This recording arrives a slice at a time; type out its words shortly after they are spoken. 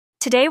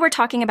Today we're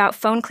talking about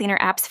phone cleaner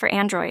apps for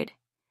Android.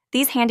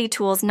 These handy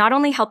tools not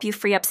only help you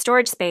free up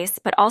storage space,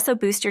 but also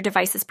boost your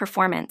device's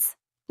performance.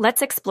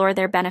 Let's explore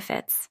their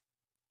benefits.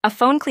 A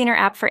phone cleaner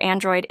app for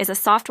Android is a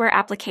software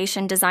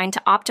application designed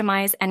to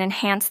optimize and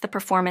enhance the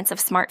performance of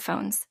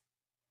smartphones.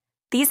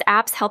 These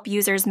apps help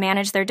users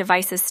manage their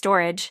device's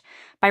storage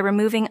by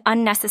removing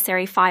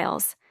unnecessary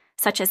files,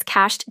 such as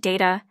cached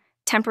data,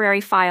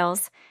 temporary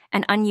files,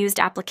 and unused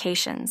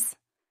applications.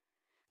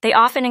 They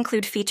often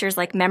include features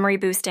like memory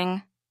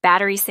boosting,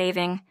 battery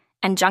saving,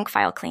 and junk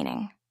file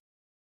cleaning.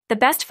 The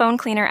best phone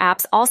cleaner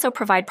apps also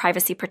provide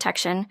privacy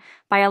protection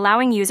by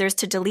allowing users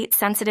to delete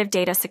sensitive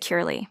data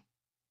securely.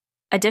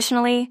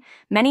 Additionally,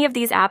 many of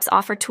these apps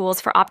offer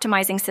tools for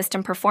optimizing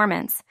system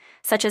performance,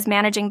 such as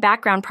managing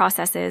background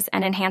processes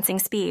and enhancing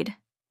speed.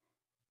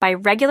 By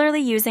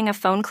regularly using a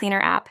phone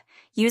cleaner app,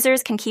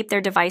 users can keep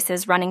their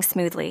devices running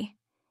smoothly,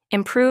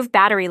 improve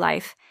battery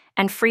life,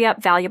 and free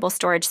up valuable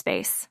storage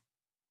space.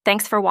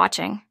 Thanks for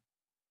watching.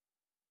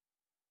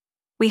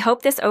 We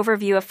hope this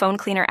overview of phone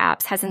cleaner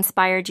apps has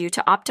inspired you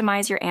to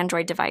optimize your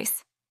Android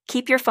device.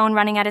 Keep your phone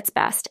running at its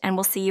best, and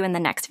we'll see you in the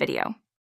next video.